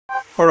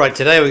Alright,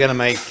 today we're going to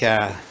make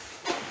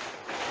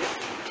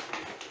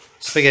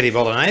spaghetti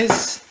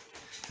bolognese.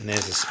 And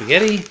there's the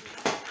spaghetti,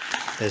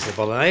 there's the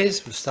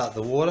bolognese. We'll start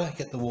the water,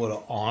 get the water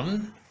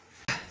on,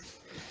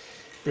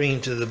 bring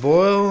it to the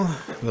boil.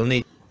 We'll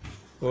need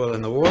oil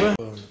in the water,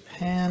 oil in the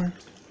pan.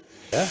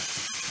 Yeah.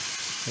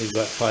 We've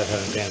got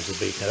 500 grams of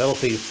beef now. That'll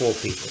feed 4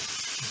 people.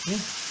 Okay.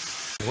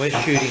 We're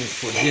shooting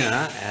for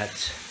dinner at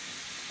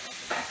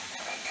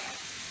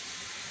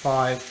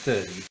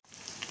 5:30.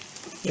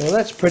 Yeah, well,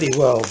 that's pretty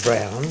well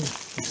browned.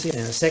 You see, in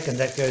a second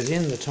that goes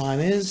in, the time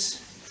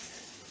is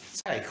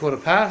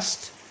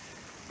 1:15.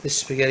 This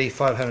spaghetti,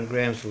 500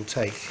 grams, will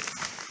take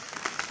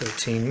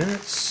 13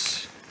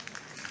 minutes.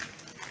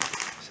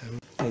 So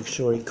make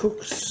sure he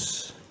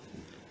cooks.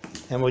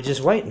 And we'll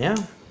just wait now.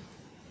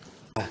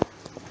 The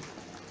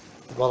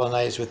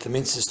bolognese with the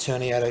mince is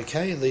turning out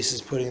okay. Lisa's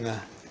putting the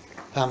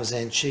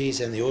Parmesan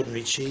cheese and the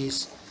ordinary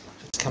cheese.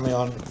 It's coming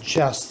on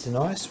just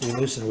nice. We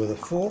loosen it with a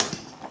fork.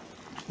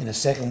 In a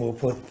second we'll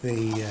put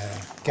the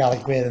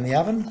garlic bread in the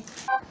oven.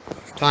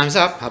 Time's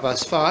up,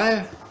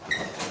 5:30.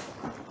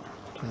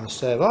 Turn the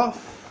stove off.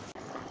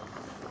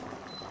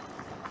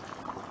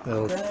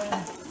 Well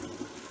done.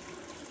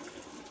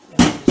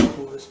 Just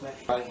pull this back.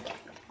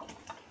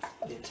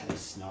 It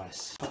tastes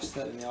nice. Toss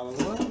that in the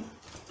olive oil.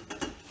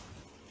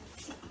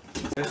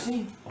 This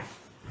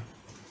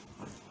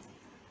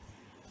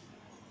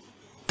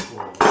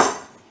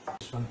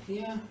one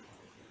here.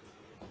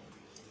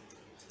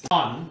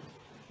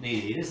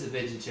 Needy. This is a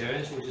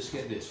vegetarian, so we'll just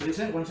get this. What is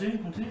that? 1, 2,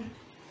 1, 2.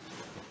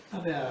 How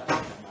about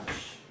that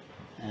much?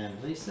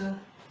 And Lisa.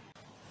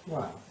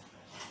 1,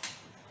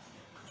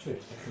 2.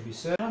 That could be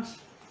served.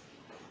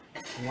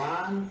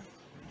 1.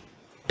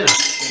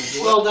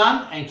 Well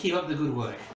done, and keep up the good work.